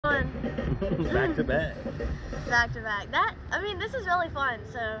Back to back. Back to back. I mean, this is really fun,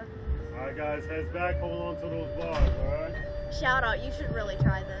 so. Alright guys, heads back, hold on to those bars, alright? Shout out, you should really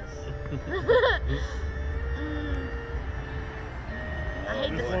try this. I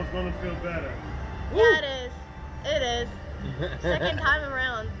hate this one's gonna feel better. Yeah, it is. It is. Second time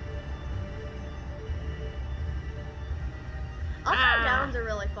around. Upside downs are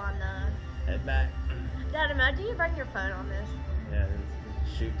really fun though. Head back. Dad, imagine you bring your phone on this. Yeah,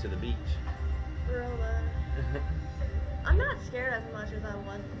 shoot to the beach. Real I'm not scared as much as I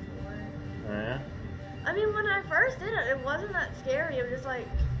was before. Oh, yeah? I mean, when I first did it, it wasn't that scary. It was just like...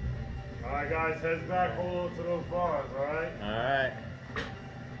 Alright guys, heads back, hold on to those bars, alright? Alright.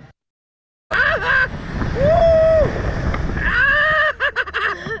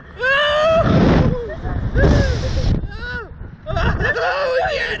 Oh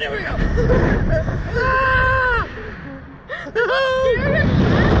yeah, there we go.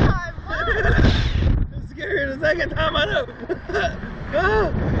 It's scarier the second time, I know. It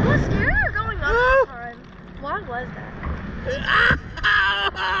was scarier going up that time. Why was that?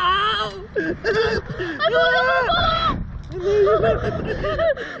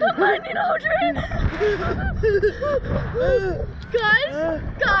 I need Audrey! Guys,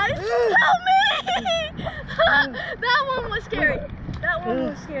 help me! That one was scary. That one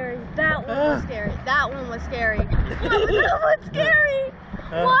was scary. That one was scary. That one was scary. Why was that one scary?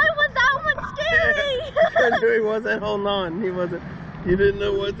 Why was that one scary? Because he wasn't holding on. He wasn't. You didn't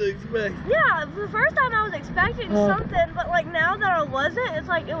know what to expect. Yeah, the first time I was expecting something, but like now that I wasn't, it's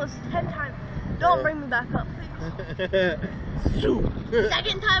like it was 10 times. Don't bring me back up, please.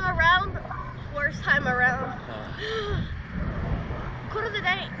 Second time around, worst time around. Quote of the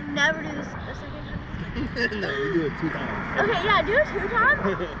day, never do this the second time. No, we do it 2 times. Okay, yeah, do it 2 times.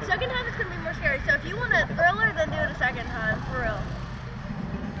 Second time it's gonna be more scary. So if you want a thriller, then do it a second time, for real.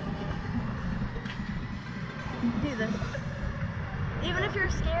 Do this. Even if you're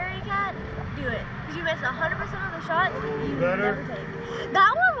a scary cat, do it. Because you miss 100% of the shots, you never take.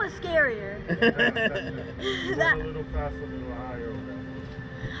 That one was scarier. That a little faster, a little higher.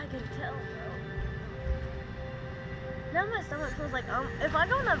 I can tell, bro. Now my stomach feels like, if I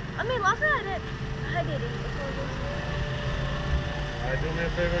don't have, I mean, last night I did eat before this. Alright, do me a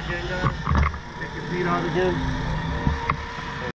favor again, guys. Take your feet out again.